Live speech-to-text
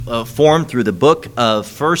formed through the book of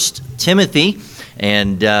First Timothy,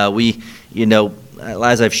 and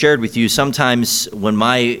as I've shared with you, sometimes when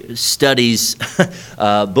my studies,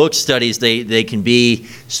 book studies, they can be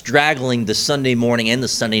straggling the Sunday morning and the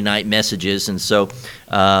Sunday night messages, and so,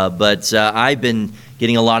 but I've been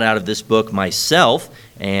getting a lot out of this book myself,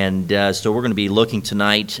 and so we're going to be looking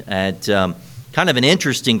tonight at kind of an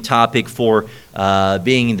interesting topic for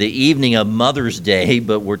being the evening of Mother's Day,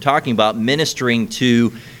 but we're talking about ministering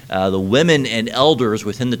to the women and elders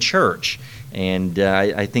within the church. And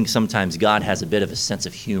I think sometimes God has a bit of a sense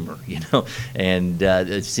of humor,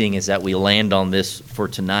 and seeing as that we land on this for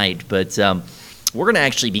tonight. But we're going to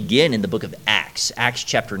actually begin in the book of Acts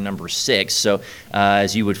chapter number 6. So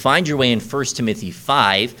as you would find your way in 1 Timothy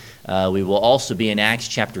 5, we will also be in Acts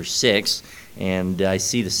chapter 6. And I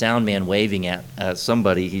see the sound man waving at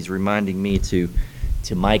somebody. He's reminding me to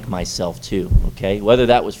mic myself too, okay? Whether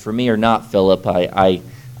that was for me or not, Philip, I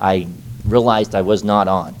realized I was not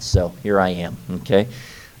on, so here I am, okay?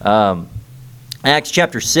 Acts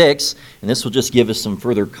chapter 6, and this will just give us some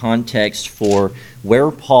further context for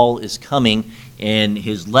where Paul is coming in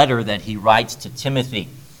his letter that he writes to Timothy.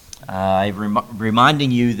 I'm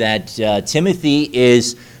reminding you that Timothy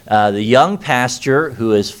is the young pastor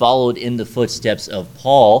who has followed in the footsteps of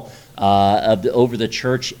Paul over the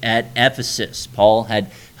church at Ephesus. Paul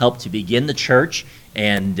had helped to begin the church,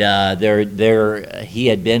 and there he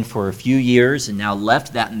had been for a few years, and now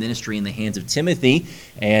left that ministry in the hands of Timothy.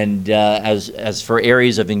 And as for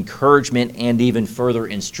areas of encouragement and even further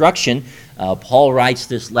instruction, Paul writes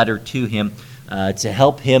this letter to him to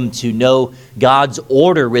help him to know God's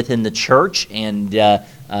order within the church and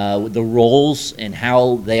the roles and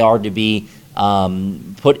how they are to be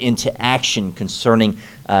put into action concerning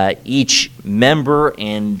each member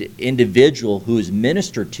and individual who is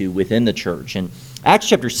ministered to within the church. And Acts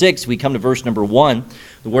chapter 6, we come to verse number 1.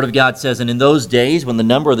 The Word of God says, "And in those days, when the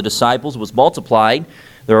number of the disciples was multiplied,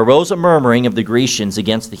 there arose a murmuring of the Grecians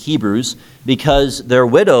against the Hebrews, because their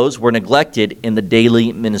widows were neglected in the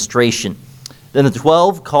daily ministration. Then the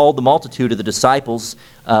 12 called the multitude of the disciples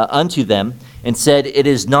unto them, and said, It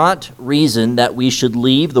is not reason that we should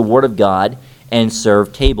leave the word of God and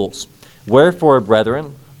serve tables. Wherefore,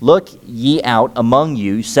 brethren, look ye out among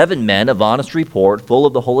you 7 men of honest report, full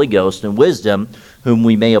of the Holy Ghost and wisdom, whom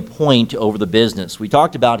we may appoint over the business." We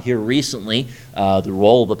talked about here recently the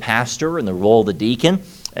role of the pastor and the role of the deacon.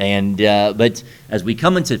 And but as we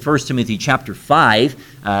come into 1 Timothy chapter 5,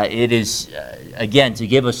 it is, again, to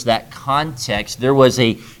give us that context, there was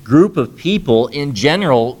a group of people in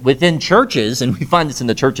general within churches, and we find this in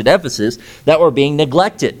the church at Ephesus, that were being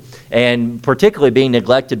neglected, and particularly being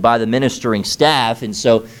neglected by the ministering staff. And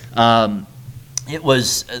so it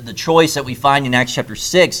was the choice that we find in Acts chapter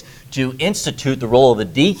 6 to institute the role of the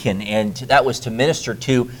deacon, and that was to minister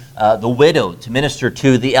to the widow, to minister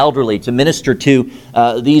to the elderly, to minister to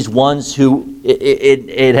these ones who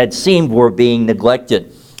it had seemed were being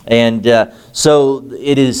neglected. And so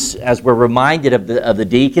it is, as we're reminded of the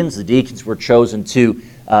deacons were chosen to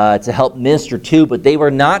help minister to, but they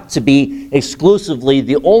were not to be exclusively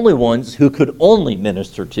the only ones who could only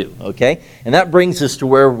minister to, okay? And that brings us to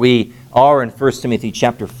where we are in 1 Timothy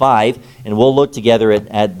chapter 5, and we'll look together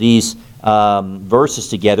at these verses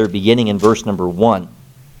together, beginning in verse number 1.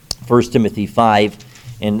 1 Timothy 5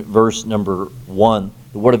 and verse number 1.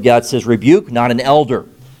 The Word of God says, "Rebuke not an elder,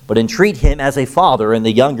 but entreat him as a father, and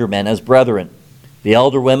the younger men as brethren. The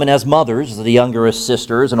elder women as mothers, the younger as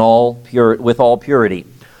sisters, and with all purity.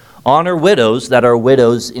 Honor widows that are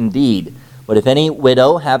widows indeed. But if any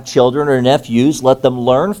widow have children or nephews, let them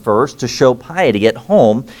learn first to show piety at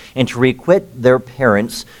home, and to requite their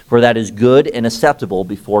parents, for that is good and acceptable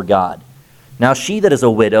before God. Now she that is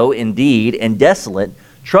a widow indeed and desolate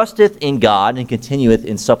trusteth in God, and continueth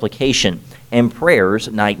in supplication and prayers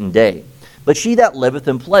night and day. But she that liveth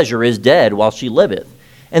in pleasure is dead while she liveth.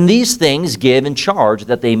 And these things give in charge,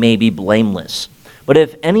 that they may be blameless. But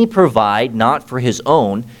if any provide not for his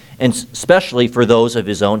own, and especially for those of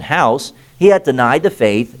his own house, he hath denied the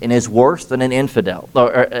faith, and is worse than an infidel.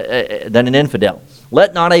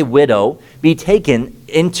 Let not a widow be taken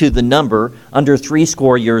into the number under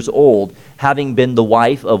 80 years old, having been the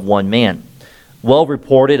wife of one man, well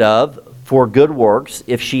reported of for good works,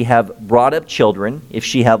 if she have brought up children, if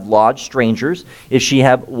she have lodged strangers, if she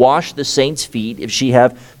have washed the saints' feet, if she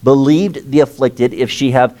have believed the afflicted, if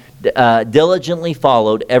she have diligently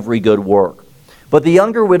followed every good work. But the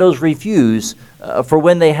younger widows refuse, for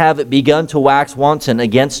when they have begun to wax wanton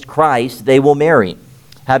against Christ, they will marry,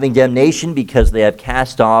 having damnation because they have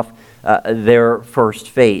cast off their first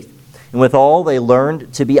faith. And withal they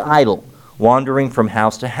learned to be idle, wandering from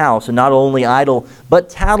house to house, and not only idle, but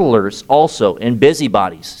tattlers also, and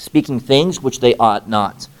busybodies, speaking things which they ought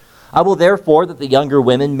not. I will therefore that the younger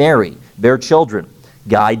women marry, bear children,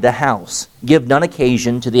 guide the house, give none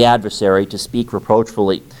occasion to the adversary to speak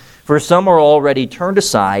reproachfully. For some are already turned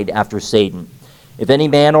aside after Satan. If any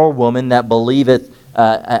man or woman that believeth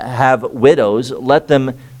have widows, let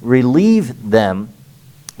them relieve them,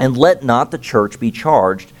 and let not the church be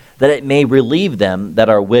charged, that it may relieve them that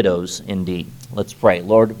are widows indeed. Let's pray.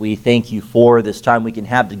 Lord, we thank you for this time we can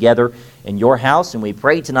have together in your house, and we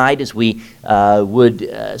pray tonight as we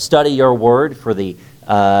would study your word for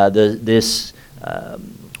this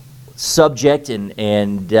subject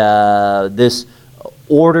and this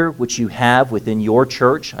order which you have within your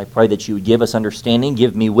church. I pray that you would give us understanding,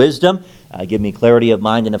 give me wisdom, give me clarity of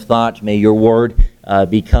mind and of thought. May your word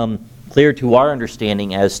become clear to our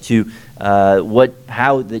understanding as to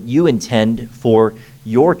how that you intend for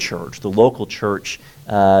your church, the local church,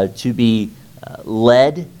 to be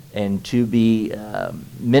led and to be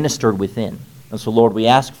ministered within. And so, Lord, we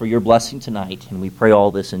ask for your blessing tonight, and we pray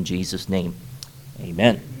all this in Jesus' name.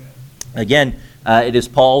 Amen. Again, it is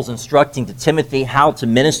Paul's instructing to Timothy how to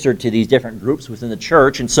minister to these different groups within the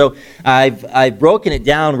church. And so I've broken it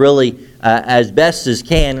down really as best as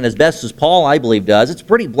can, and as best as Paul, I believe, does. It's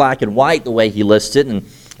pretty black and white the way he lists it,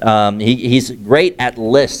 and he's great at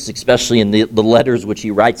lists, especially in the letters which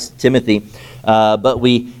he writes to Timothy. But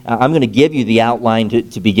I'm going to give you the outline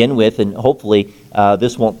to begin with, and hopefully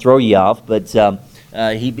this won't throw you off. But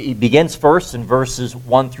he begins first in verses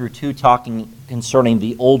 1 through 2 talking concerning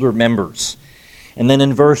the older members. And then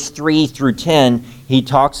in verse 3 through 10, he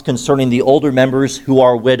talks concerning the older members who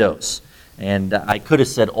are widows. And I could have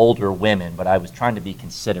said older women, but I was trying to be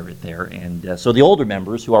considerate there. And so the older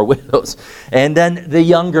members who are widows. And then the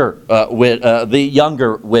younger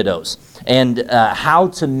widows, and how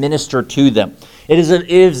to minister to them. It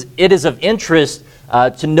is of interest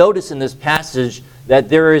to notice in this passage that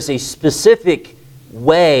there is a specific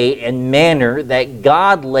way and manner that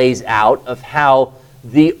God lays out of how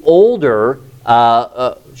the older,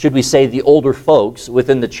 should we say the older folks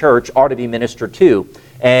within the church are to be ministered to.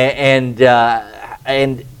 And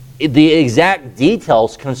the exact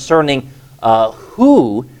details concerning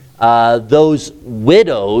who those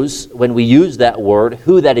widows, when we use that word,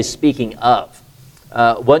 who that is speaking of.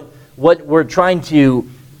 What we're trying to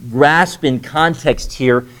grasp in context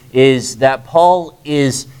here is that Paul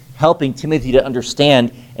is helping Timothy to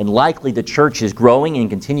understand, and likely the church is growing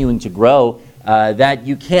and continuing to grow, that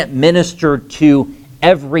you can't minister to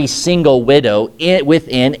every single widow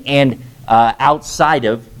within and outside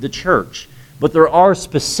of the church. But there are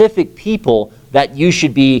specific people that you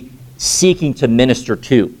should be seeking to minister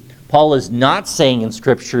to. Paul is not saying in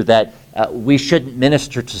Scripture that we shouldn't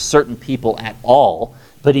minister to certain people at all,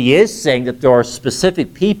 but he is saying that there are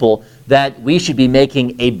specific people that we should be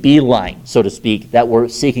making a beeline, so to speak, that we're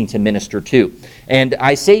seeking to minister to. And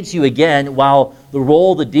I say to you again, while the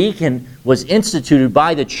role of the deacon was instituted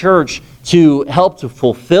by the church to help to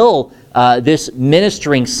fulfill this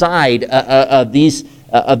ministering side of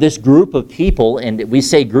this group of people, and we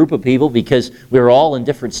say group of people because we're all in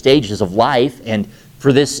different stages of life, and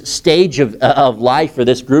for this stage of life for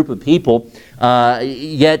this group of people,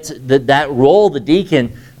 yet that role of the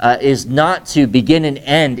deacon is not to begin and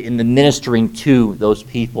end in the ministering to those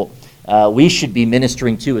people. We should be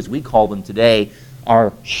ministering to, as we call them today,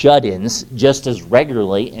 our shut-ins just as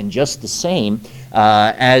regularly and just the same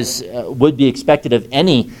as would be expected of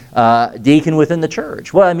any deacon within the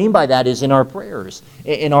church. What I mean by that is in our prayers,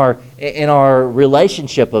 in our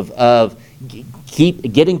relationship of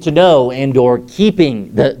keep getting to know and or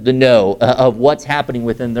keeping the know of what's happening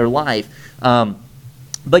within their life.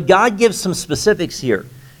 But God gives some specifics here,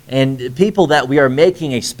 and people that we are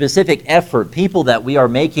making a specific effort, people that we are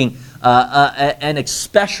making an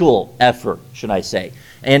special effort, should I say.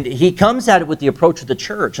 And he comes at it with the approach of the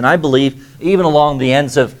church. And I believe, even along the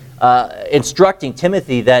ends of instructing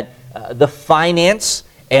Timothy, that the finance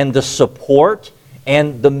and the support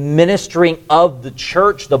and the ministering of the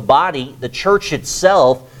church, the body, the church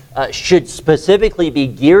itself, should specifically be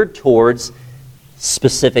geared towards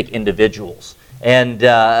specific individuals. And,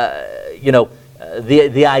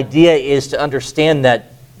 the idea is to understand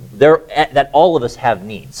that that all of us have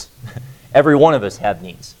needs. Every one of us have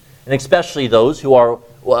needs. And especially those who are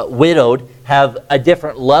widowed have a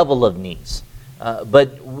different level of needs.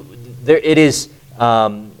 But it is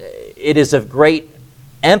of great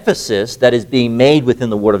emphasis that is being made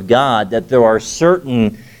within the Word of God that there are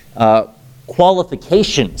certain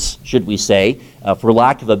qualifications, should we say, for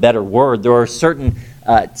lack of a better word. There are certain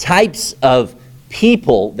types of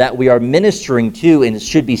people that we are ministering to and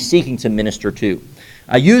should be seeking to minister to.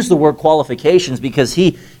 I use the word qualifications because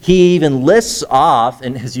he even lists off,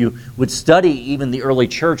 and as you would study even the early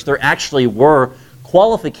church, there actually were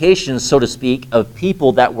qualifications, so to speak, of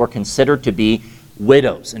people that were considered to be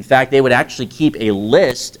widows. In fact, they would actually keep a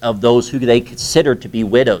list of those who they considered to be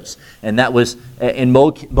widows. And that was, in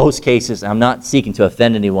most cases, I'm not seeking to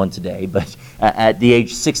offend anyone today, but at the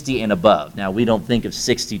age 60 and above. Now, we don't think of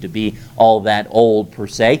 60 to be all that old per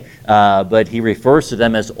se, but he refers to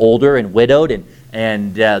them as older and widowed,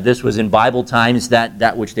 and this was in Bible times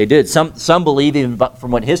that which they did. Some believe, even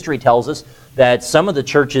from what history tells us, that some of the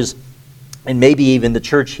churches, and maybe even the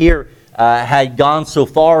church here, had gone so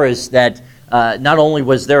far as that not only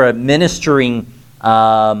was there a ministering,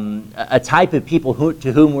 a type of people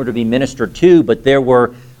to whom were to be ministered to, but there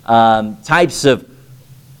were types of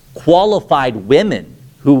qualified women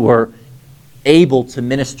who were able to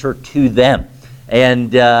minister to them.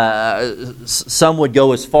 And some would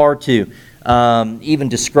go as far to even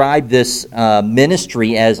describe this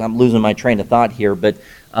ministry as, I'm losing my train of thought here, but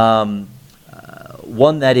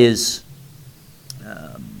one that is,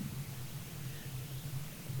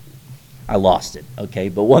 I lost it, okay,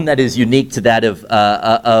 but one that is unique to that of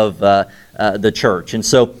the church. And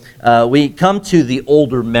so we come to the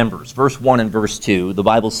older members. Verse 1 and verse 2, the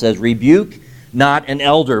Bible says, "Rebuke not an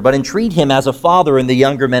elder, but entreat him as a father, and the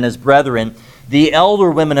younger men as brethren, the elder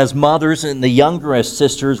women as mothers, and the younger as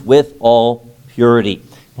sisters, with all purity."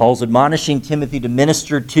 Paul's admonishing Timothy to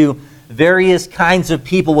minister to various kinds of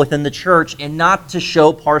people within the church and not to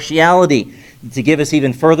show partiality. To give us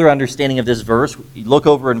even further understanding of this verse, look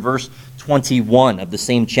over in verse 21 of the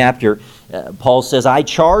same chapter. Paul says, "I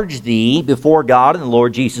charge thee before God and the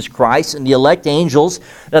Lord Jesus Christ and the elect angels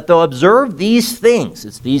that thou observe these things,"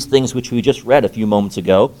 it's these things which we just read a few moments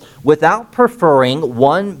ago, "without preferring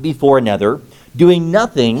one before another, doing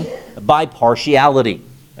nothing by partiality."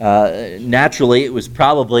 Naturally, it was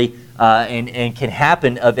probably, and can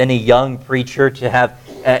happen of any young preacher to have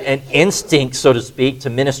an instinct, so to speak, to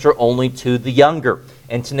minister only to the younger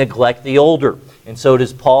and to neglect the older. And so it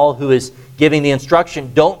is Paul who is giving the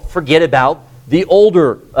instruction, don't forget about the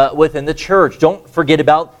older within the church. Don't forget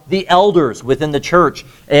about the elders within the church.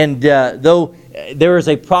 And though there is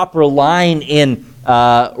a proper line in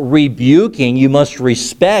rebuking, you must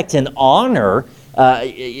respect and honor.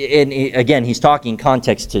 And again, he's talking in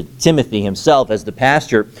context to Timothy himself as the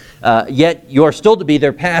pastor. Yet you are still to be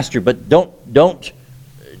their pastor, but don't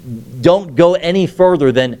go any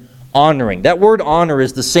further than honoring. That word honor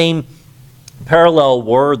is the same parallel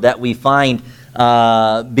word that we find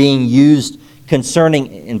being used concerning,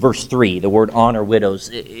 in verse 3, the word honor widows,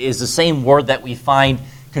 is the same word that we find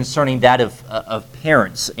concerning that of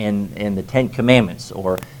parents in the Ten Commandments,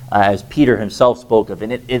 or as Peter himself spoke of.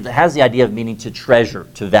 And it has the idea of meaning to treasure,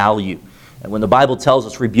 to value. And when the Bible tells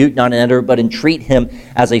us, "Rebuke not an elder, but entreat him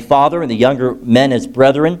as a father, and the younger men as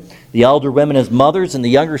brethren, the elder women as mothers, and the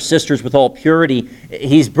younger sisters with all purity,"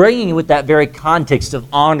 he's bringing with that very context of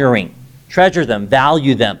honoring. Treasure them,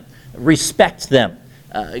 value them, respect them.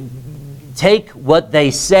 Take what they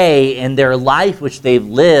say in their life which they've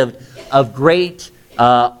lived of great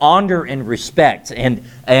honor and respect,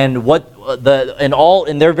 and what all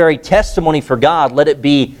in their very testimony for God, let it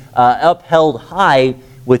be upheld high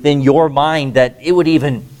within your mind, that it would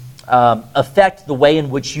even affect the way in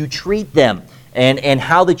which you treat them and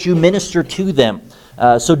how that you minister to them.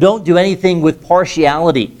 So don't do anything with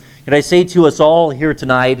partiality. Can I say to us all here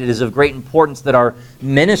tonight, it is of great importance that our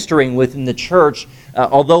ministering within the church,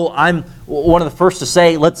 although I'm one of the first to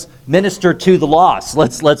say, let's minister to the lost.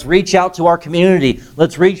 Let's reach out to our community.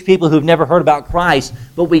 Let's reach people who've never heard about Christ.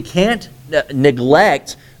 But we can't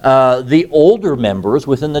neglect the older members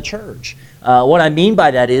within the church. What I mean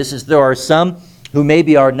by that is there are some who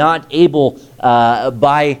maybe are not able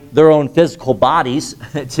by their own physical bodies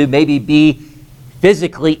to maybe be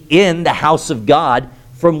physically in the house of God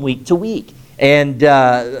from week to week. And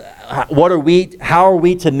how are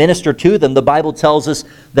we to minister to them? The Bible tells us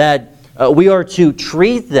that we are to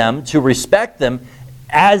treat them, to respect them,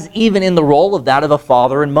 as even in the role of that of a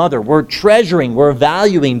father and mother. We're treasuring, we're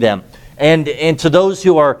valuing them. And to those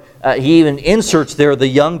who are, he even inserts there the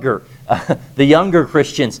younger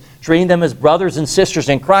Christians, treating them as brothers and sisters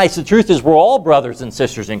in Christ. The truth is we're all brothers and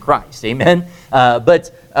sisters in Christ. Amen?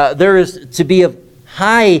 But there is to be a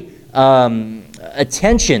high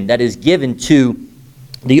attention that is given to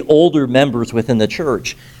the older members within the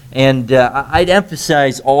church. And I'd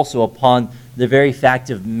emphasize also upon the very fact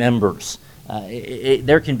of members.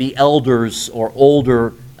 There can be elders or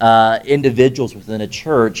older individuals within a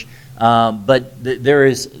church, but there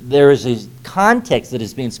is a context that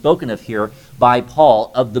is being spoken of here, by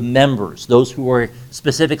Paul of the members, those who are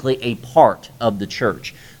specifically a part of the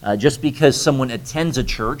church. Just because someone attends a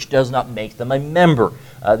church does not make them a member.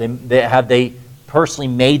 They personally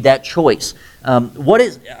made that choice.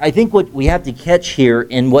 I think what we have to catch here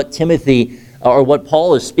in what Timothy, or what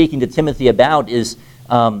Paul is speaking to Timothy about is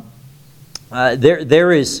it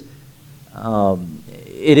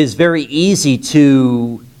is very easy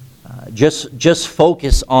to just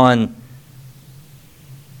focus on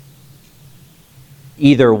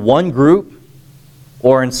either one group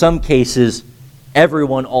or in some cases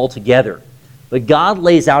everyone altogether. But God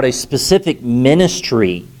lays out a specific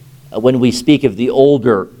ministry when we speak of the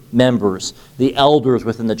older members, the elders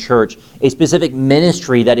within the church, a specific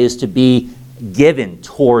ministry that is to be given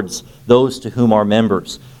towards those to whom are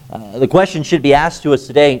members. The question should be asked to us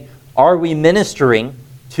today, are we ministering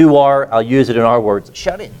to our, I'll use it in our words,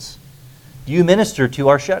 shut-ins? Do you minister to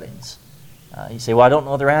our shut-ins? You say, well, I don't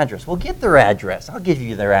know their address. Well, get their address. I'll give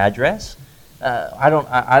you their address. I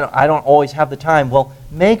don't always have the time. Well,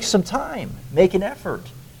 make some time. Make an effort.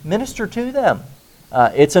 Minister to them.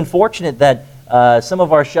 It's unfortunate that some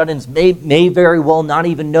of our shut-ins may very well not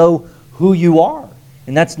even know who you are.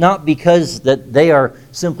 And that's not because that they are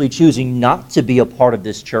simply choosing not to be a part of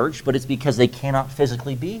this church, but it's because they cannot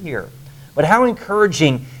physically be here. But how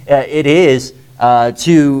encouraging it is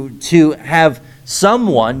to have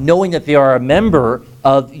someone, knowing that they are a member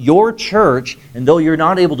of your church, and though you're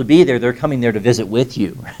not able to be there, they're coming there to visit with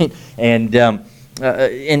you, right? And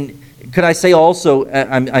could I say also,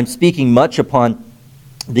 I'm speaking much upon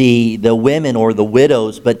the women or the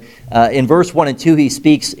widows, but in verse 1 and 2 he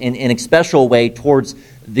speaks in a special way towards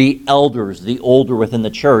the elders, the older within the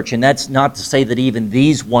church. And that's not to say that even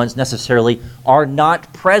these ones necessarily are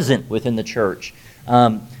not present within the church.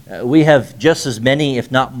 We have just as many,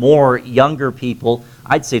 if not more, younger people.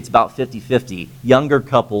 I'd say it's about 50-50. Younger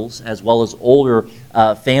couples as well as older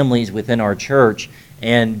families within our church.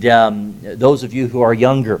 And those of you who are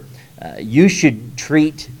younger, you should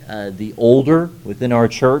treat the older within our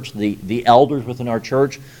church, the elders within our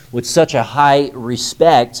church, with such a high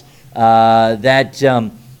respect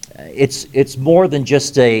that it's more than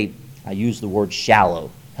just I use the word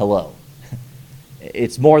shallow hello.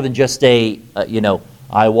 It's more than just I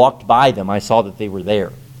walked by them, I saw that they were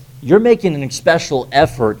there. You're making an special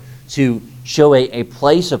effort to show a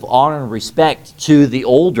place of honor and respect to the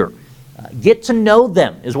older. Get to know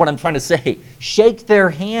them is what I'm trying to say. Shake their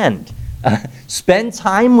hand. Spend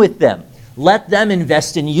time with them. Let them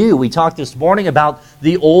invest in you. We talked this morning about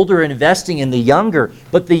the older investing in the younger,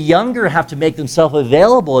 but the younger have to make themselves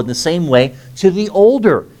available in the same way to the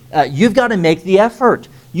older. You've got to make the effort.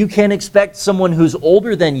 You can't expect someone who's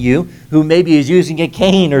older than you, who maybe is using a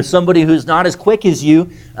cane, or somebody who's not as quick as you,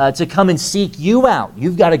 to come and seek you out.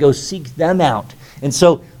 You've got to go seek them out. And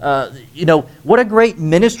so, what a great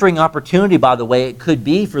ministering opportunity, by the way, it could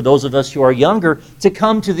be for those of us who are younger to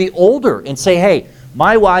come to the older and say, hey,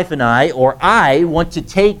 my wife and I, or I, want to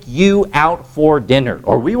take you out for dinner,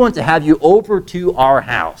 or we want to have you over to our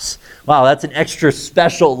house. Wow, that's an extra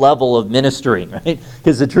special level of ministering, right?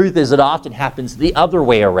 Because the truth is it often happens the other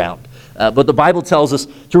way around. But the Bible tells us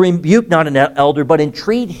to rebuke not an elder, but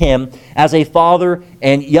entreat him as a father,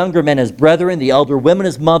 and younger men as brethren, the elder women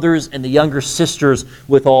as mothers, and the younger sisters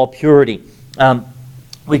with all purity.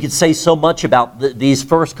 We could say so much about these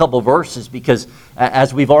first couple verses because,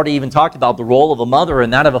 as we've already even talked about, the role of a mother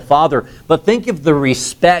and that of a father. But think of the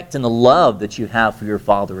respect and the love that you have for your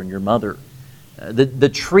father and your mother. The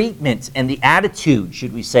treatment and the attitude,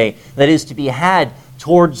 should we say, that is to be had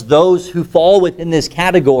towards those who fall within this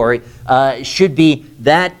category should be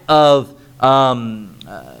that of,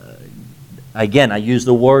 again, I use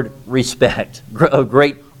the word respect, of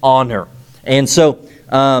great honor. And so,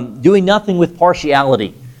 doing nothing with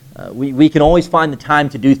partiality. We can always find the time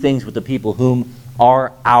to do things with the people whom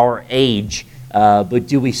are our age, but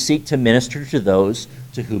do we seek to minister to those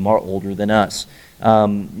to whom are older than us?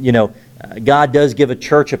 God does give a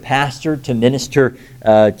church a pastor to minister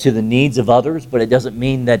to the needs of others, but it doesn't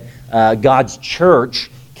mean that God's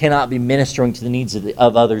church cannot be ministering to the needs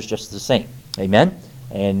of others just the same. Amen?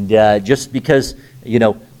 And just because,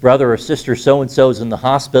 brother or sister so-and-so is in the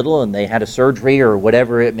hospital and they had a surgery or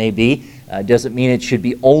whatever it may be, doesn't mean it should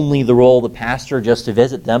be only the role of the pastor just to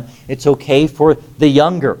visit them. It's okay for the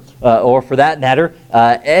younger, or for that matter,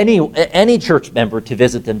 any church member to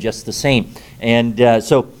visit them just the same. And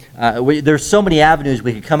so there's so many avenues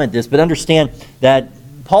we could come at this, but understand that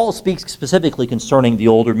Paul speaks specifically concerning the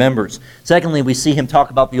older members. Secondly, we see him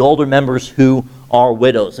talk about the older members who are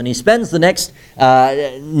widows. And he spends the next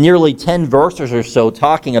nearly 10 verses or so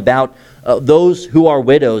talking about those who are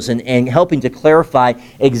widows and helping to clarify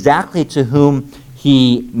exactly to whom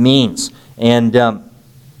he means. And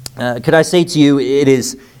could I say to you, it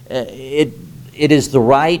is the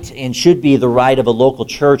right and should be the right of a local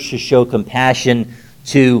church to show compassion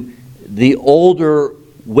to the older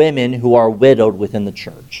women who are widowed within the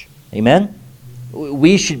church. Amen?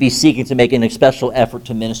 We should be seeking to make an special effort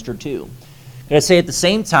to minister to. Can I say at the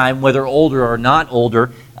same time, whether older or not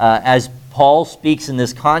older, as Paul speaks in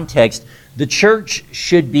this context, the church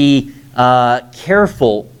should be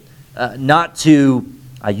careful not to,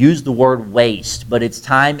 I use the word waste, but it's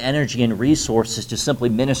time, energy, and resources to simply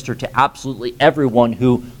minister to absolutely everyone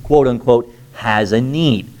who, quote unquote, has a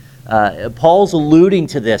need. Paul's alluding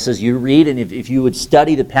to this as you read, and if you would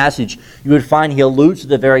study the passage, you would find he alludes to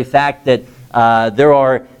the very fact that there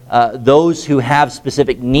are those who have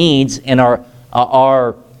specific needs and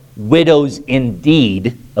are widows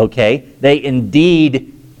indeed, okay? They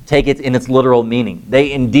indeed take it in its literal meaning.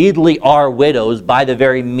 They indeedly are widows by the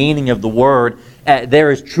very meaning of the word.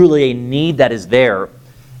 There is truly a need that is there.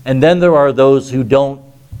 And then there are those who don't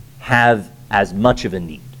have as much of a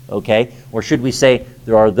need, okay? Or should we say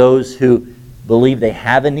there are those who believe they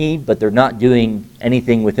have a need, but they're not doing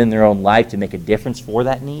anything within their own life to make a difference for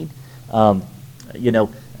that need.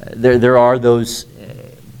 There are those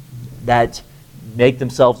that make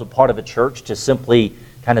themselves a part of a church to simply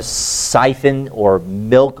kind of siphon or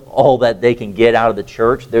milk all that they can get out of the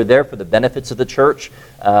church. They're there for the benefits of the church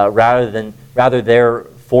rather they're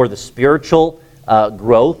for the spiritual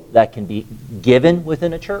growth that can be given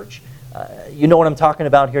within a church. You know what I'm talking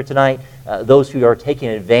about here tonight? Those who are taking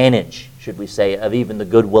advantage, should we say, of even the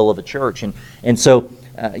goodwill of a church. And so,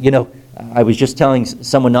 I was just telling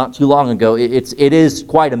someone not too long ago, it is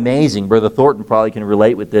quite amazing, Brother Thornton probably can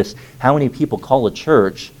relate with this, how many people call a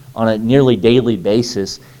church on a nearly daily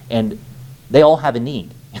basis, and they all have a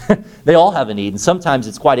need. They all have a need, and sometimes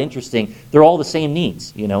it's quite interesting. They're all the same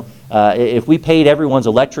needs, If we paid everyone's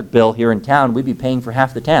electric bill here in town, we'd be paying for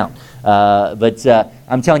half the town. But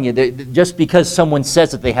I'm telling you, just because someone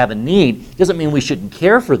says that they have a need doesn't mean we shouldn't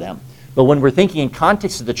care for them. But when we're thinking in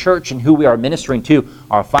context of the church and who we are ministering to,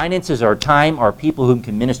 our finances, our time, our people whom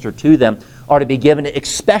can minister to them are to be given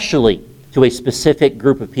especially to a specific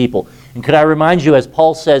group of people. And could I remind you, as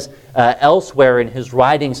Paul says elsewhere in his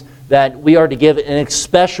writings, that we are to give an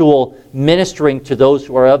special ministering to those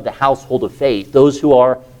who are of the household of faith, those who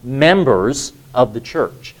are members of the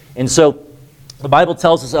church. And so the Bible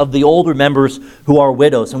tells us of the older members who are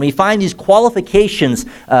widows. And we find these qualifications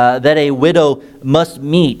that a widow must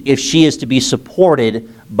meet if she is to be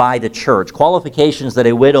supported by the church. Qualifications that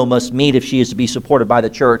a widow must meet if she is to be supported by the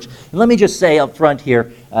church. And let me just say up front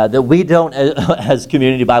here that we don't, as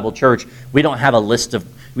Community Bible Church, we don't have a list of,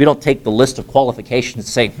 we don't take the list of qualifications and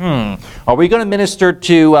say, are we going to minister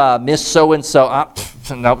to Miss So-and-so?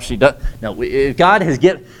 No, she does. No, God has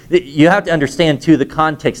given. You have to understand too the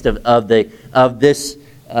context of the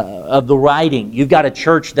writing. You've got a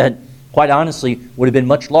church that, quite honestly, would have been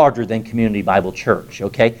much larger than Community Bible Church.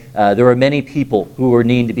 Okay, there were many people who were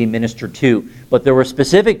needing to be ministered to, but there were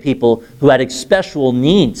specific people who had special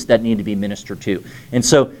needs that need to be ministered to. And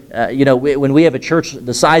so, when we have a church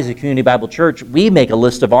the size of Community Bible Church, we make a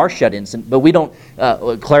list of our shut-ins, but we don't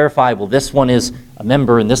clarify. Well, this one is a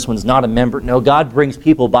member and this one's not a member. No, God brings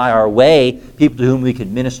people by our way, people to whom we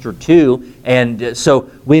can minister to, and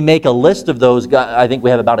so we make a list of those. I think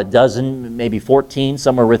we have about a dozen, maybe 14,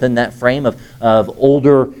 somewhere within that frame of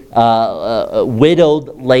older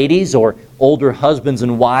widowed ladies or older husbands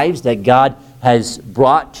and wives that God has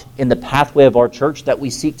brought in the pathway of our church that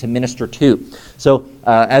we seek to minister to. So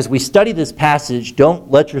as we study this passage,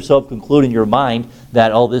 don't let yourself conclude in your mind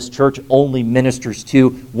that this church only ministers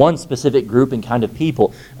to one specific group and kind of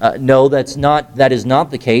people. No, that is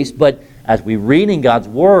not the case, but as we read in God's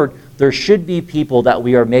Word, there should be people that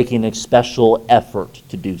we are making a special effort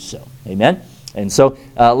to do so. Amen? And so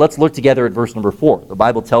let's look together at verse number 4. The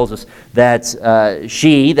Bible tells us that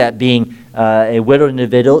she, that being a widow and a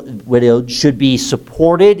widowed, should be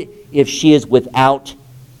supported if she is without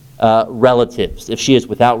relatives. If she is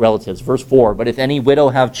without relatives. Verse 4, but if any widow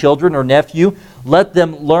have children or nephew, let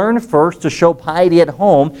them learn first to show piety at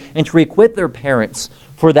home and to requite their parents,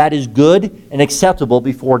 for that is good and acceptable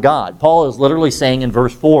before God. Paul is literally saying in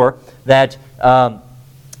verse 4 that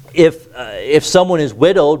if someone is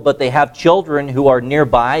widowed but they have children who are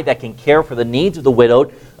nearby that can care for the needs of the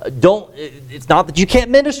widowed, it's not that you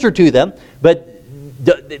can't minister to them, but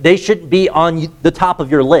they shouldn't be on the top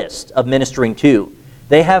of your list of ministering to.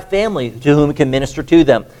 they have family to whom can minister to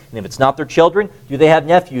them. And if it's not their children, do they have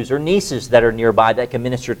nephews or nieces that are nearby that can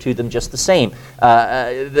minister to them just the same?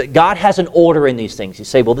 God has an order in these things. You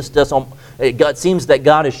say, well, this doesn't. It seems that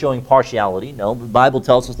God is showing partiality. No, the Bible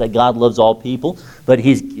tells us that God loves all people, but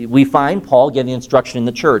we find Paul giving instruction in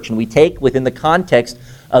the church, and we take within the context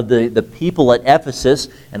of the people at Ephesus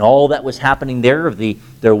and all that was happening there, of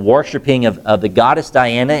their worshiping of the goddess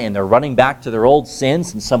Diana, and they're running back to their old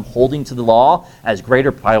sins, and some holding to the law as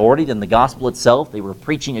greater priority than the gospel itself. They were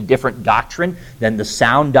preaching a different doctrine than the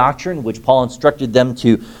sound doctrine which Paul instructed them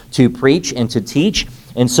to preach and to teach.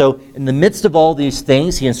 And so in the midst of all these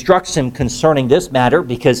things, he instructs him concerning this matter,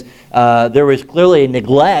 because there was clearly a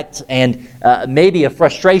neglect and maybe a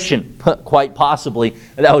frustration, quite possibly,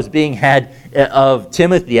 that was being had of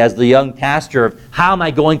Timothy as the young pastor, of how am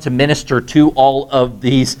I going to minister to all of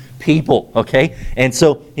these people, okay? And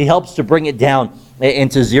so he helps to bring it down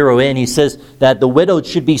and to zero in. He says that the widow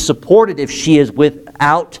should be supported if she is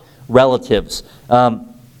without relatives.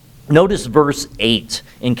 Notice verse 8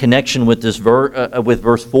 in connection with this with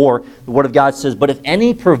verse 4. The Word of God says, "But if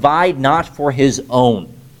any provide not for his own,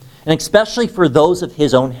 and especially for those of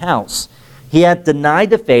his own house, he hath denied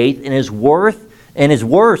the faith and is worse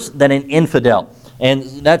than an infidel." And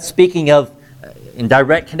that's speaking of, in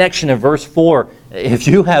direct connection of verse 4, if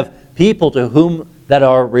you have people to whom that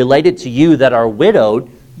are related to you that are widowed,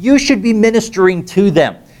 you should be ministering to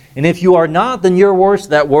them. And if you are not, then you're worse.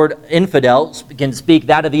 That word infidel can speak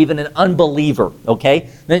that of even an unbeliever, okay?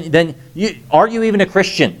 Then are you even a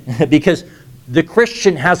Christian? Because the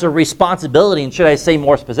Christian has a responsibility, and should I say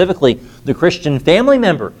more specifically, the Christian family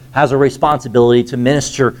member has a responsibility to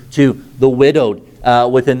minister to the widowed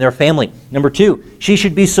within their family. Number 2, she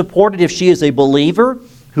should be supported if she is a believer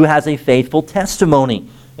who has a faithful testimony.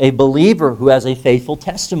 A believer who has a faithful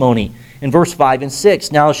testimony. In verse 5 and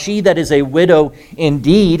 6, "Now she that is a widow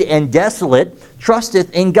indeed and desolate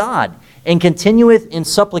trusteth in God, and continueth in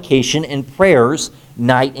supplication and prayers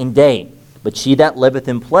night and day. But she that liveth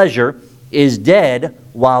in pleasure is dead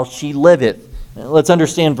while she liveth." Let's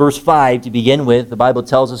understand verse 5 to begin with. The Bible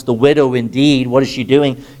tells us the widow indeed, what is she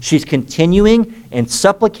doing? She's continuing in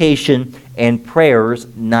supplication and prayers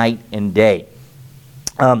night and day.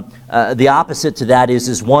 The opposite to that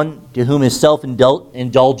is one to whom is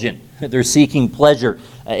self-indulgent. They're seeking pleasure.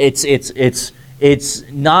 It's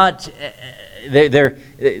not.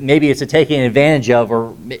 Maybe it's a taking advantage of,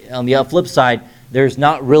 or on the flip side, there's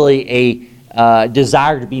not really a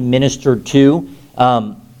desire to be ministered to.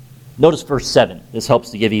 Notice verse 7. This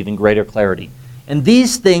helps to give even greater clarity. "And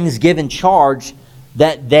these things give in charge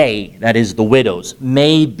that they," that is the widows,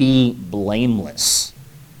 "may be blameless."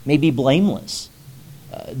 May be blameless.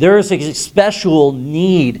 There is a special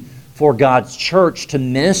need for God's church to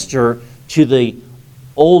minister to the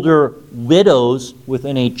older widows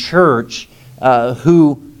within a church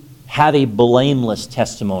who have a blameless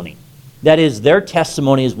testimony. That is, their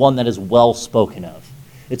testimony is one that is well spoken of.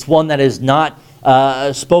 It's one that is not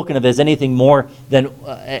spoken of as anything more than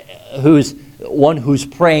one who's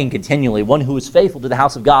praying continually, one who is faithful to the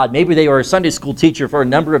house of God. Maybe they were a Sunday school teacher for a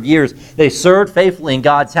number of years. They served faithfully in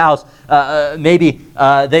God's house. Maybe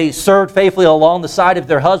they served faithfully along the side of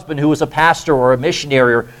their husband who was a pastor or a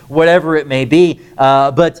missionary or whatever it may be.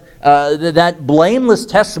 But that blameless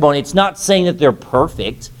testimony, it's not saying that they're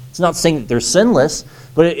perfect. It's not saying that they're sinless,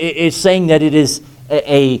 but it's saying that it is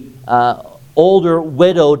a older,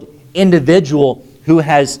 widowed individual who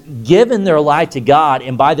has given their life to God,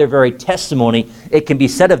 and by their very testimony, it can be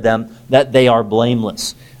said of them that they are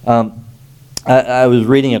blameless. I was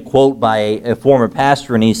reading a quote by a former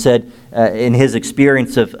pastor, and he said, in his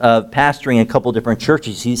experience of pastoring a couple different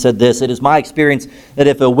churches, he said this: "It is my experience that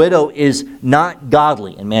if a widow is not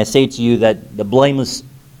godly," and may I say to you that the blameless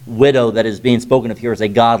widow that is being spoken of here is a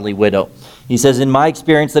godly widow. He says, "In my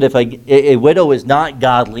experience that if a widow is not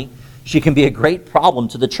godly, she can be a great problem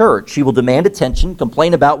to the church. She will demand attention,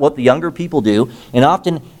 complain about what the younger people do, and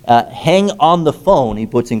often hang on the phone," he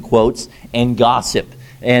puts in quotes, "and gossip."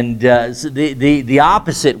 And so the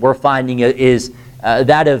opposite we're finding is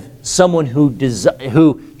that of someone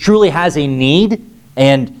who truly has a need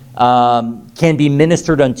and can be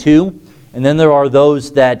ministered unto. And then there are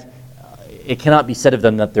those that it cannot be said of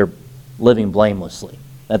them that they're living blamelessly,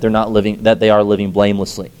 that they are living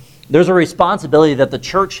blamelessly. There's a responsibility that the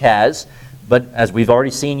church has, but as we've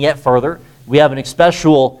already seen yet further, we have an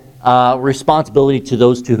especial responsibility to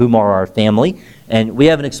those to whom are our family, and we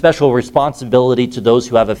have an especial responsibility to those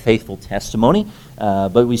who have a faithful testimony.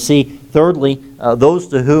 But we see, thirdly, those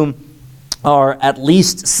to whom are at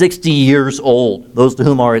least 60 years old, those to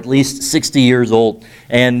whom are at least 60 years old.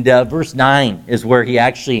 And verse 9 is where he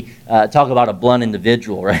actually talk about a blunt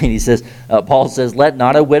individual, right? He says, Paul says, let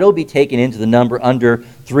not a widow be taken into the number under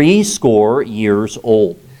 60 years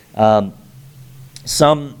old.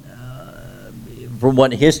 Some, from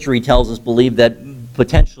what history tells us, believe that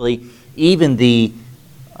potentially even the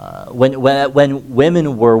when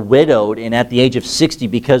women were widowed and at the age of 60,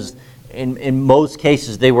 because in most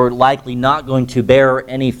cases they were likely not going to bear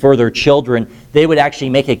any further children, they would actually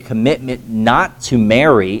make a commitment not to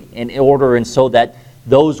marry in order and so that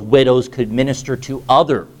those widows could minister to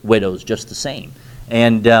other widows just the same.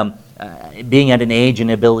 And being at an age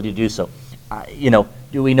and ability to do so.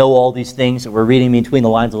 Do we know all these things? We're reading between the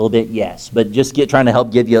lines a little bit, yes. But just trying to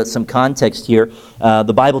help give you some context here.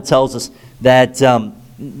 The Bible tells us that,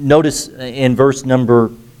 notice in verse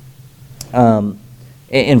number 9,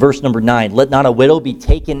 let not a widow be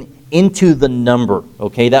taken into the number.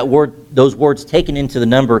 Okay, that word, those words, taken into the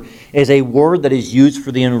number, is a word that is used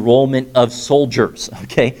for the enrollment of soldiers.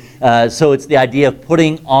 Okay, so it's the idea of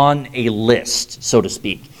putting on a list, so to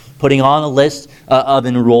speak, putting on a list of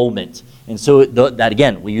enrollment. And so that,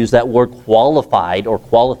 again, we use that word qualified or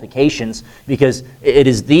qualifications because it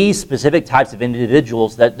is these specific types of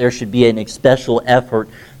individuals that there should be an special effort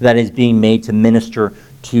that is being made to minister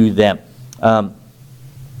to them. I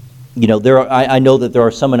know that there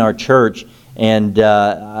are some in our church, and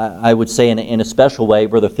I would say in a special way,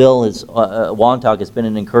 Brother Phil Wontok has been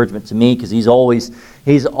an encouragement to me because he's always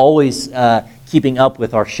keeping up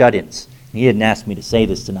with our shut-ins. He didn't ask me to say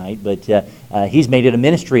this tonight, but he's made it a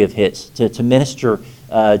ministry of his to minister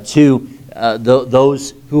to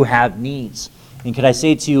those who have needs. And can I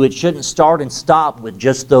say to you, it shouldn't start and stop with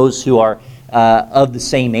just those who are of the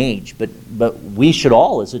same age, but we should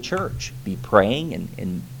all, as a church, be praying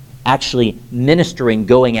and actually ministering,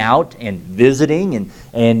 going out and visiting,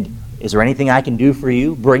 and is there anything I can do for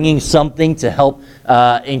you? Bringing something to help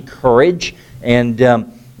encourage, and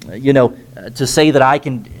to say that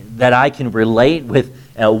I can relate with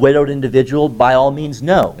a widowed individual, by all means,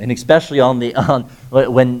 no. And especially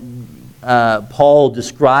when Paul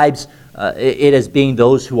describes it as being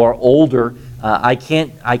those who are older, I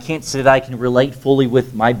can't say that I can relate fully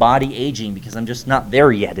with my body aging because I'm just not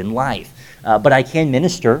there yet in life. But I can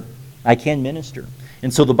minister.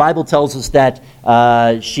 And so the Bible tells us that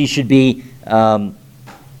she should be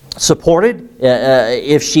supported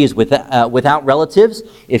if she is without relatives,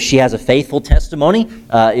 if she has a faithful testimony,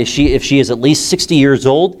 if she is at least 60 years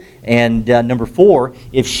old, and number 4,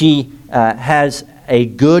 if she has a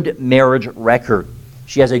good marriage record.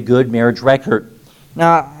 She has a good marriage record.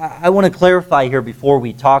 Now, I want to clarify here before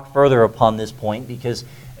we talk further upon this point, because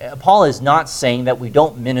Paul is not saying that we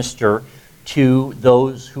don't minister to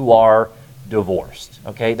those who are divorced.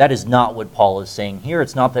 Okay, that is not what Paul is saying here.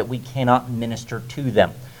 It's not that we cannot minister to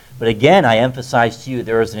them. But again, I emphasize to you,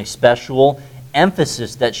 there is a special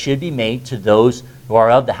emphasis that should be made to those who are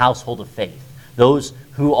of the household of faith, those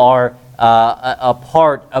who are a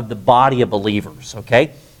part of the body of believers,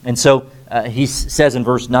 okay? And so he says in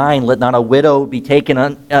verse 9, let not a widow be taken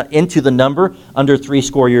into the number under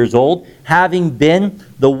 60 years old, having been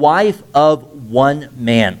the wife of one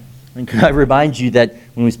man. And can I remind you that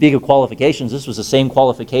when we speak of qualifications, this was the same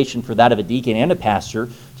qualification for that of a deacon and a pastor,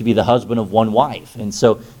 to be the husband of one wife. And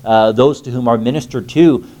so those to whom are ministered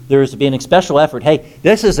to, there is to be an special effort. Hey,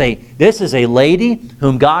 this is a lady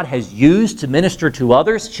whom God has used to minister to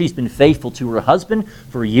others. She's been faithful to her husband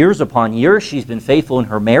for years upon years. She's been faithful in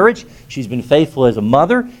her marriage. She's been faithful as a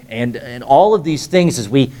mother. And all of these things, as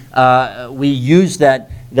we use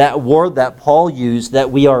that word that Paul used, that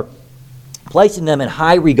we are placing them in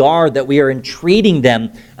high regard, that we are entreating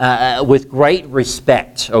them with great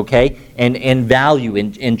respect, okay, and value,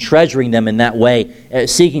 and treasuring them in that way,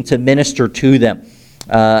 seeking to minister to them.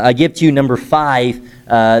 I give to you number 5,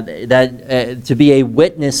 that to be a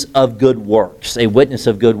witness of good works, a witness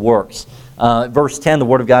of good works. Verse 10, the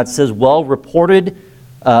Word of God says, well reported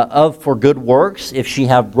of for good works, if she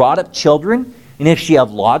have brought up children, and if she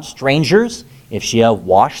have lodged strangers, if she have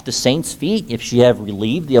washed the saints' feet, if she have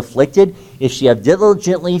relieved the afflicted, if she have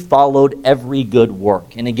diligently followed every good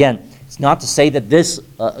work. And again, it's not to say that this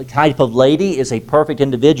type of lady is a perfect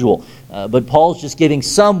individual, but Paul's just giving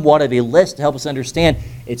somewhat of a list to help us understand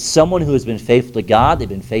it's someone who has been faithful to God, they've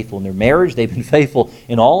been faithful in their marriage, they've been faithful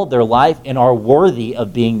in all of their life, and are worthy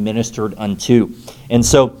of being ministered unto. And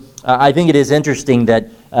so I think it is interesting that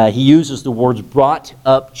he uses the words brought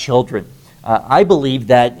up children. I believe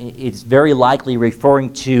that it's very likely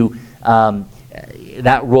referring to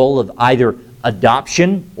that role of either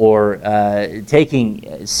adoption or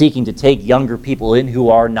seeking to take younger people in who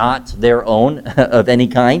are not their own of any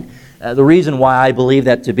kind. The reason why I believe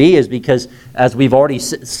that to be is because, as we've already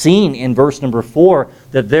seen in verse number 4,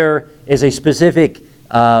 that there is a specific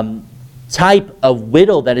type of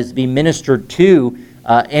widow that is to be ministered to,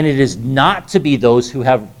 and it is not to be those who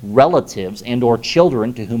have relatives and or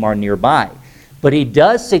children to whom are nearby. But he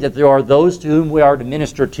does say that there are those to whom we are to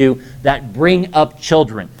minister to that bring up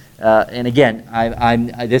children. And again,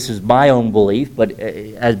 this is my own belief, but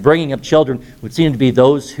as bringing up children would seem to be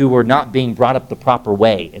those who were not being brought up the proper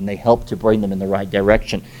way, and they help to bring them in the right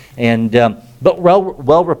direction. And but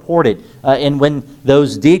well reported. And when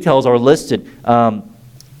those details are listed,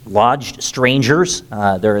 lodged strangers,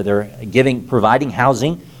 they're providing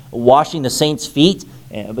housing, washing the saints' feet.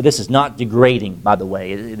 But this is not degrading, by the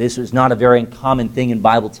way. This is not a very uncommon thing in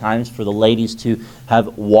Bible times for the ladies to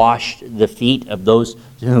have washed the feet of those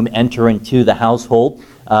to whom enter into the household.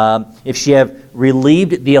 If she have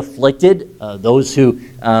relieved the afflicted, those who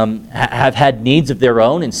have had needs of their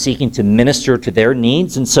own and seeking to minister to their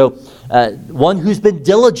needs. And so one who's been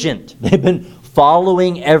diligent, they've been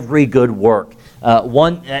following every good work.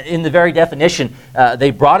 One, in the very definition,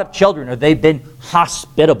 they brought up children, or they've been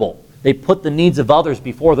hospitable. They put the needs of others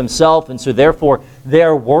before themselves, and so therefore they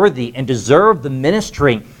are worthy and deserve the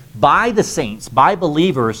ministering by the saints, by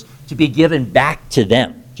believers, to be given back to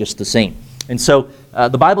them, just the same. And so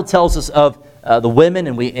the Bible tells us of the women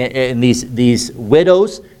and these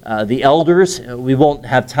widows, the elders. We won't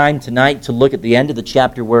have time tonight to look at the end of the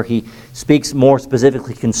chapter where he speaks more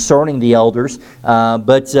specifically concerning the elders.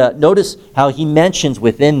 But notice how he mentions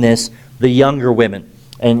within this the younger women.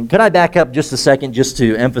 And could I back up just a second just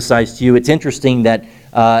to emphasize to you, it's interesting that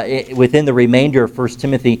within the remainder of 1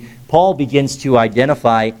 Timothy, Paul begins to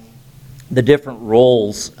identify the different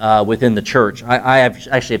roles within the church. I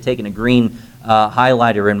have taken a green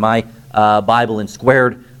highlighter in my Bible and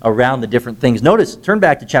squared around the different things. Notice, turn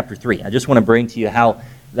back to chapter 3. I just want to bring to you how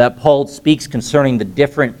that Paul speaks concerning the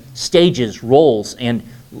different stages, roles, and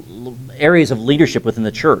areas of leadership within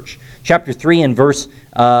the church. Chapter 3 in verse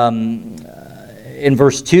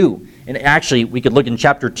 2, and actually we could look in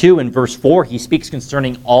chapter 2 and verse 4, he speaks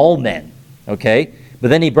concerning all men, okay? But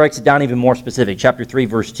then he breaks it down even more specific. Chapter 3,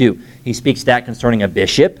 verse 2, he speaks that concerning a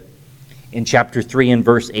bishop. In chapter 3 and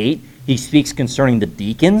verse 8, he speaks concerning the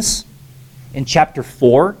deacons. In chapter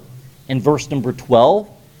 4 and verse number 12,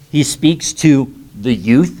 he speaks to the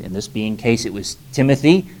youth. In this being case, it was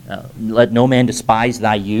Timothy. Let no man despise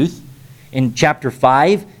thy youth. In chapter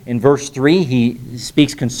 5 and verse 3, he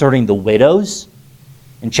speaks concerning the widows.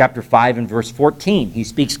 In chapter 5 and verse 14, he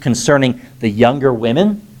speaks concerning the younger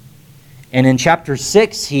women. And in chapter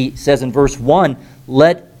 6, he says in verse 1,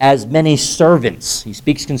 let as many servants. He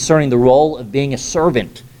speaks concerning the role of being a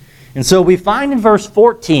servant. And so we find in verse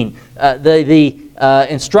 14 the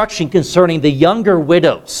instruction concerning the younger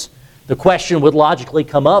widows. The question would logically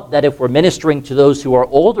come up that if we're ministering to those who are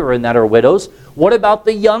older and that are widows, what about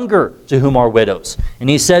the younger to whom are widows? And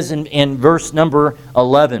he says in verse number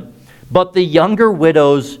 11, but the younger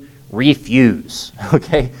widows refuse.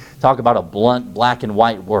 Okay, talk about a blunt black and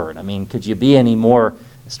white word. I mean, could you be any more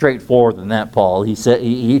straightforward than that, Paul?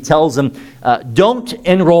 He tells them, don't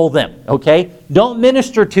enroll them, okay? Don't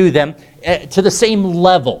minister to them to the same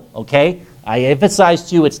level, okay? I emphasize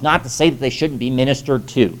to you, it's not to say that they shouldn't be ministered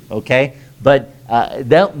to, okay? But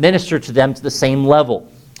don't minister to them to the same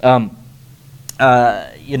level.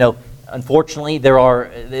 Unfortunately, there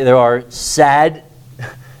are sad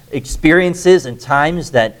experiences and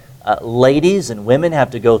times that ladies and women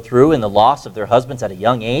have to go through in the loss of their husbands at a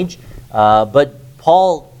young age. But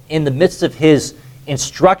Paul, in the midst of his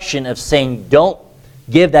instruction of saying don't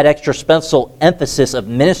give that extra special emphasis of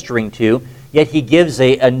ministering to, yet he gives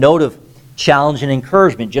a note of challenge and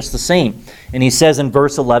encouragement just the same. And he says in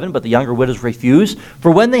verse 11, but the younger widows refuse,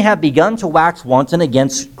 for when they have begun to wax wanton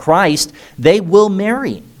against Christ, they will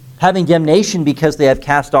marry, having damnation because they have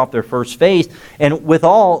cast off their first faith, and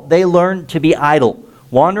withal they learn to be idle,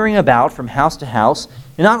 wandering about from house to house,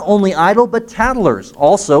 and not only idle, but tattlers,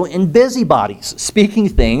 also in busybodies, speaking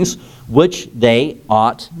things which they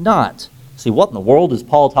ought not. See, what in the world is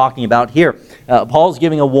Paul talking about here? Paul's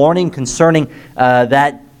giving a warning concerning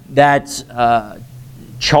that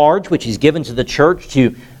charge which he's given to the church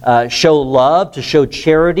to show love, to show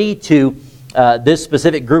charity to this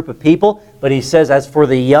specific group of people. But he says, as for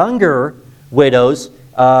the younger widows,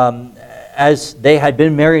 as they had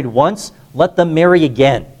been married once, let them marry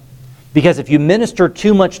again. Because if you minister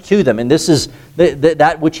too much to them, and this is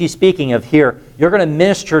that which he's speaking of here, you're going to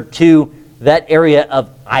minister to that area of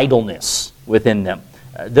idleness within them.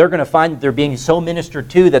 they're going to find that they're being so ministered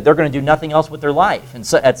to that they're going to do nothing else with their life. And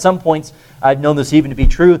so at some points, I've known this even to be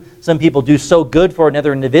true, some people do so good for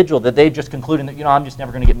another individual that they just conclude that, I'm just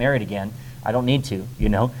never going to get married again. I don't need to,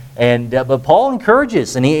 And but Paul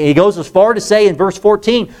encourages, and he goes as far to say in verse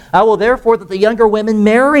 14, I will therefore that the younger women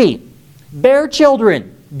marry, bear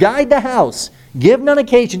children, guide the house, give none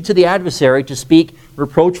occasion to the adversary to speak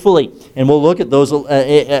reproachfully. And we'll look at those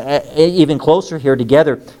even closer here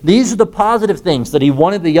together. These are the positive things that he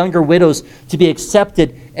wanted the younger widows to be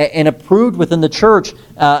accepted and approved within the church,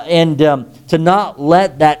 and to not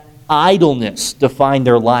let that idleness define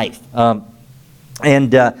their life.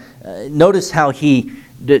 Notice how he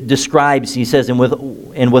describes, he says, and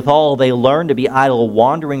withal they learn to be idle,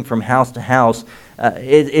 wandering from house to house.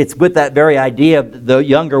 It's with that very idea of the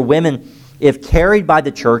younger women, if carried by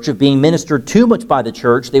the church, of being ministered too much by the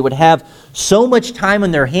church, they would have so much time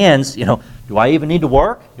in their hands. Do I even need to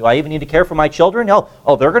work? Do I even need to care for my children?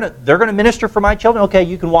 Oh, they're gonna minister for my children. Okay,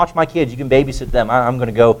 you can watch my kids. You can babysit them. I'm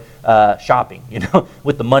going to go shopping.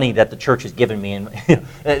 With the money that the church has given me.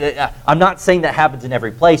 And I'm not saying that happens in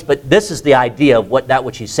every place, but this is the idea of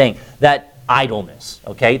which he's saying. That idleness.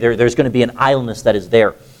 Okay, there's going to be an idleness that is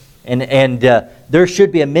there, and there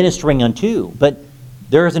should be a ministering unto, but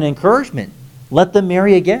there is an encouragement. Let them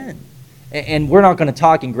marry again. And we're not going to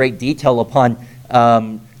talk in great detail upon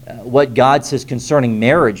what God says concerning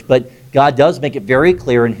marriage, but God does make it very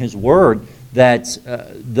clear in His Word that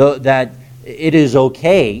that it is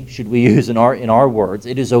okay, should we use in our words,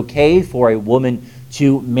 it is okay for a woman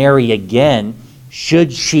to marry again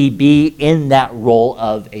should she be in that role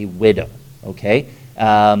of a widow. Okay,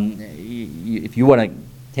 if you want to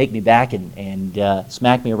take me back and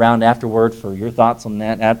smack me around afterward for your thoughts on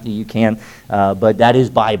that, after you can, but that is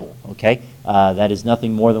Bible. Okay. That is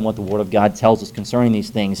nothing more than what the Word of God tells us concerning these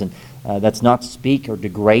things. And that's not to speak or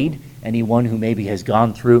degrade anyone who maybe has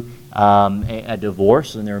gone through a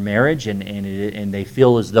divorce in their marriage and they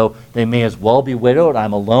feel as though they may as well be widowed.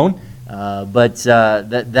 I'm alone. But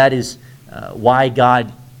that is why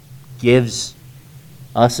God gives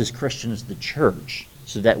us as Christians the church,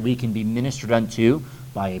 so that we can be ministered unto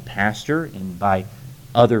by a pastor and by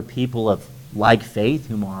other people of like faith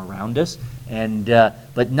whom are around us, and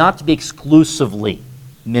but not to be exclusively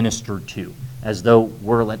ministered to, as though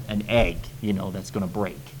we're an egg, that's going to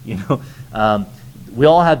break. We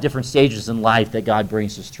all have different stages in life that God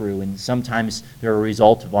brings us through, and sometimes they're a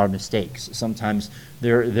result of our mistakes. Sometimes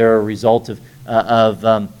they're a result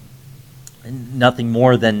of nothing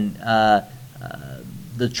more than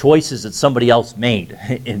the choices that somebody else made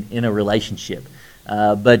in a relationship.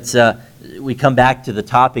 But we come back to the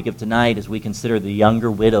topic of tonight as we consider the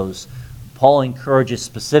younger widows. Paul encourages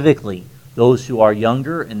specifically those who are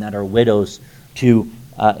younger and that are widows to,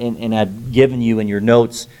 and I've given you in your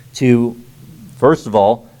notes, to, first of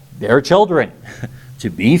all, bear children, to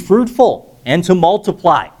be fruitful, and to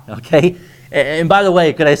multiply. Okay? And by the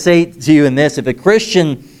way, could I say to you in this, if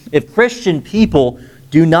Christian people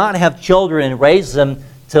do not have children and raise them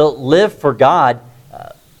to live for God,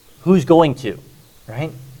 who's going to?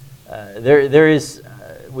 Right?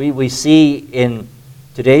 We see in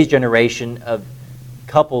today's generation of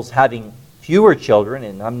couples having fewer children,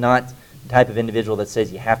 and I'm not the type of individual that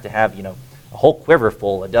says you have to have, a whole quiver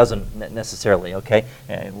full. It doesn't necessarily, okay?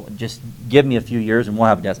 Just give me a few years and we'll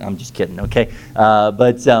have a dozen. I'm just kidding, okay?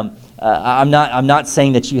 But I'm not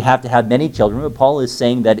saying that you have to have many children, but Paul is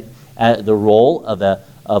saying that the role of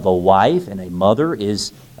a wife and a mother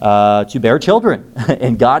is to bear children,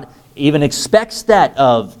 and God even expects that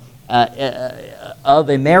of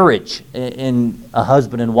a marriage in a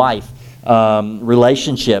husband and wife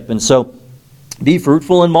relationship. And so be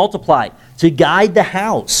fruitful and multiply, to guide the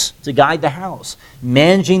house,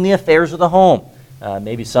 managing the affairs of the home.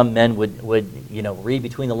 Maybe some men would read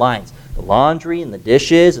between the lines, the laundry and the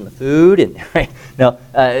dishes and the food, and right? No,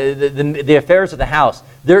 the affairs of the house.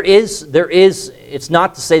 There is. It's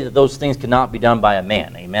not to say that those things cannot be done by a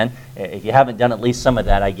man. Amen. If you haven't done at least some of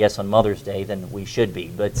that, I guess on Mother's Day, then we should be.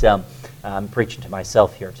 But I'm preaching to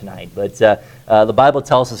myself here tonight. But the Bible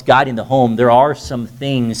tells us, guiding the home, there are some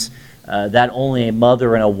things that only a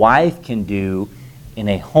mother and a wife can do in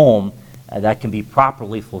a home that can be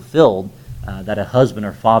properly fulfilled, that a husband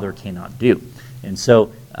or father cannot do. And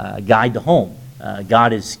so, guide the home.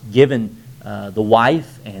 God has given the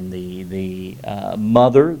wife and the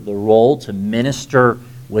mother the role to minister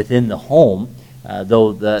within the home,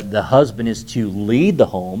 though the husband is to lead the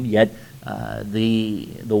home, yet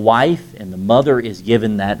the wife and the mother is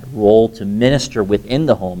given that role to minister within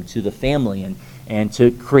the home to the family and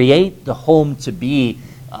to create the home to be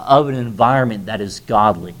of an environment that is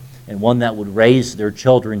godly. and one that would raise their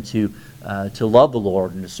children to love the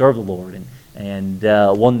Lord and to serve the Lord, and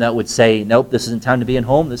one that would say, nope, this isn't time to be at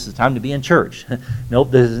home, this is time to be in church.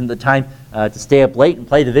 Nope, this isn't the time to stay up late and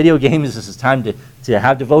play the video games, this is time to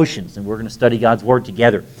have devotions, and we're going to study God's Word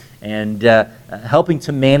together, and helping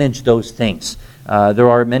to manage those things. There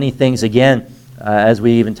are many things, again, as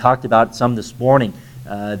we even talked about some this morning,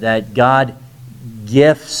 that God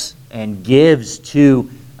gifts and gives to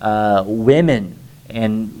women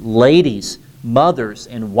and ladies, mothers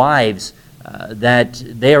and wives, that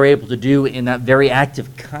they are able to do in that very act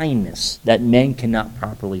of kindness that men cannot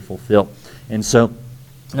properly fulfill. And so,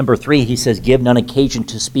 number 3, he says, give none occasion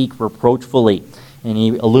to speak reproachfully. And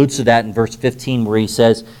he alludes to that in verse 15 where he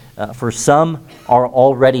says, for some are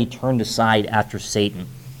already turned aside after Satan.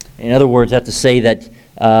 In other words, I have to say that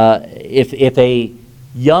if a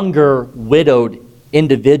younger widowed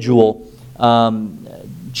individual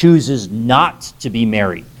chooses not to be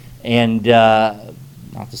married, and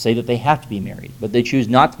not to say that they have to be married, but they choose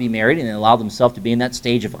not to be married and allow themselves to be in that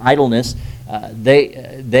stage of idleness,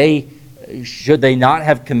 they should they not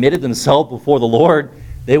have committed themselves before the Lord,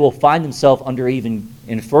 they will find themselves under even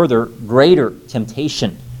in further greater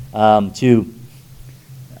temptation to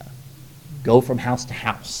go from house to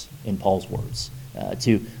house, in Paul's words,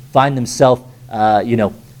 to find themselves,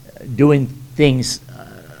 doing things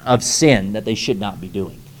of sin that they should not be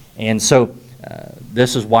doing. And so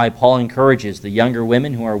this is why Paul encourages the younger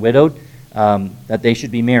women who are widowed that they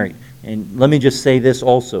should be married. And let me just say this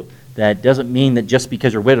also, that doesn't mean that just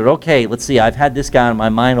because you're widowed, okay, let's see, I've had this guy on my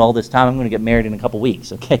mind all this time, I'm going to get married in a couple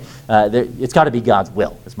weeks, okay? It's got to be God's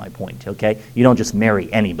will, is my point, okay? You don't just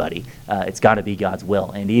marry anybody. It's got to be God's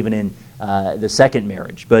will, and even in the second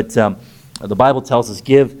marriage. But the Bible tells us,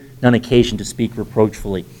 give none occasion to speak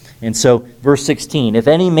reproachfully. And so, verse 16, if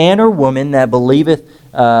any man or woman that believeth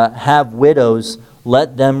have widows,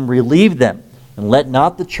 let them relieve them. And let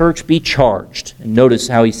not the church be charged. And notice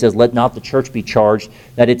how he says, let not the church be charged,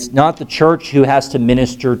 that it's not the church who has to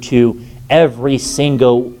minister to every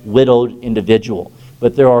single widowed individual.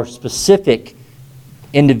 But there are specific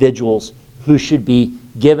individuals who should be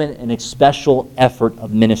given an special effort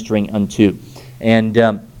of ministering unto.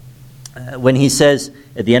 And when he says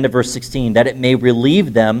at the end of verse 16, that it may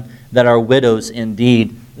relieve them that are widows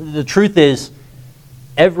indeed, the truth is,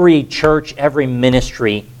 every church, every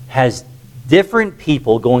ministry has different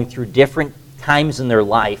people going through different times in their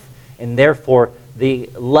life, and therefore the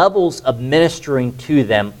levels of ministering to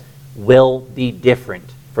them will be different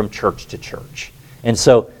from church to church. And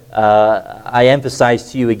so I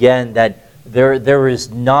emphasize to you again that there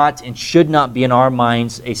is not and should not be in our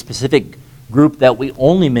minds a specific group that we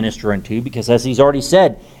only minister unto, because as he's already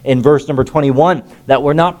said in verse number 21, that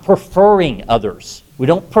we're not preferring others. We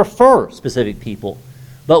don't prefer specific people,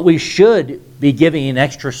 but we should be giving an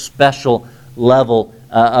extra special level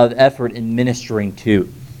of effort in ministering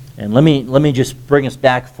to. And let me just bring us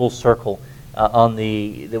back full circle on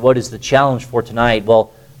the what is the challenge for tonight.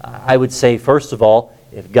 Well, I would say, first of all,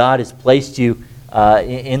 if God has placed you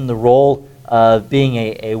in the role of being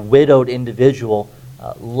a widowed individual,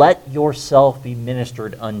 let yourself be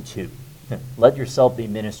ministered unto. Let yourself be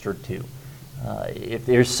ministered to. If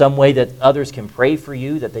there's some way that others can pray for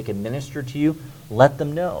you, that they can minister to you, let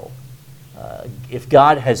them know. If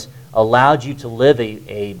God has allowed you to live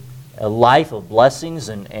a life of blessings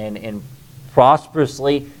and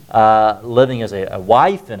prosperously living as a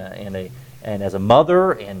wife and as a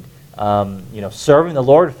mother and serving the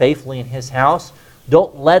Lord faithfully in His house,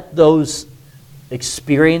 don't let those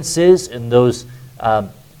experiences and those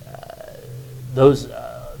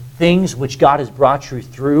things which God has brought you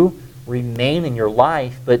through remain in your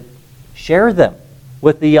life, but share them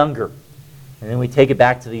with the younger. And then we take it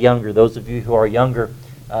back to the younger. Those of you who are younger,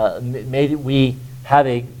 may we have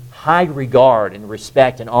a high regard and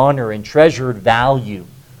respect and honor and treasured value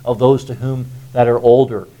of those to whom that are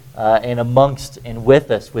older and amongst and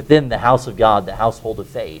with us within the house of God, the household of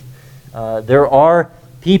faith. There are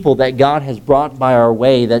people that God has brought by our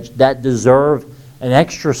way that deserve an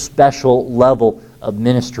extra special level of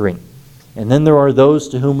ministering. And then there are those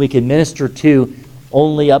to whom we can minister to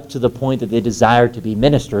only up to the point that they desire to be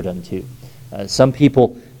ministered unto. Some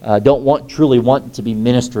people don't truly want to be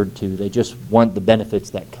ministered to. They just want the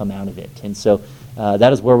benefits that come out of it. And so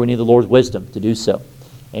that is where we need the Lord's wisdom to do so.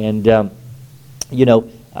 And,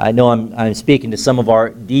 I know I'm speaking to some of our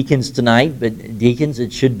deacons tonight, but deacons,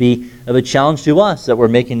 it should be of a challenge to us that we're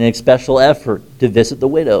making a special effort to visit the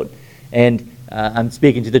widowed. And I'm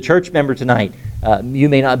speaking to the church member tonight. You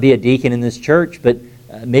may not be a deacon in this church, but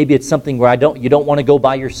Maybe it's something where you don't want to go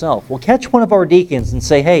by yourself. Well, catch one of our deacons and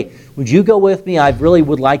say, hey, would you go with me? I really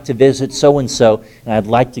would like to visit so-and-so, and I'd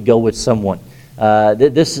like to go with someone.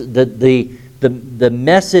 The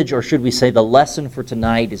message, or should we say the lesson for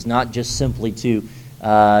tonight, is not just simply to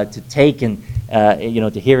take and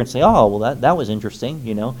to hear and say, oh, well, that was interesting.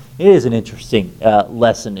 It is an interesting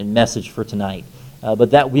lesson and message for tonight.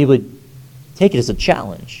 But that we would take it as a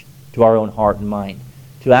challenge to our own heart and mind,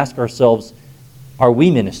 to ask ourselves, are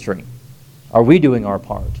we ministering? Are we doing our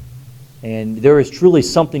part? And there is truly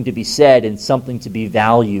something to be said and something to be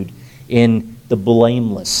valued in the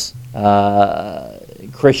blameless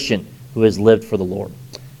Christian who has lived for the Lord.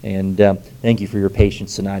 And thank you for your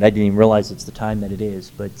patience tonight. I didn't even realize it's the time that it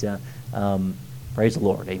is, but praise the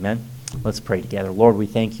Lord. Amen. Let's pray together. Lord, we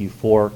thank you for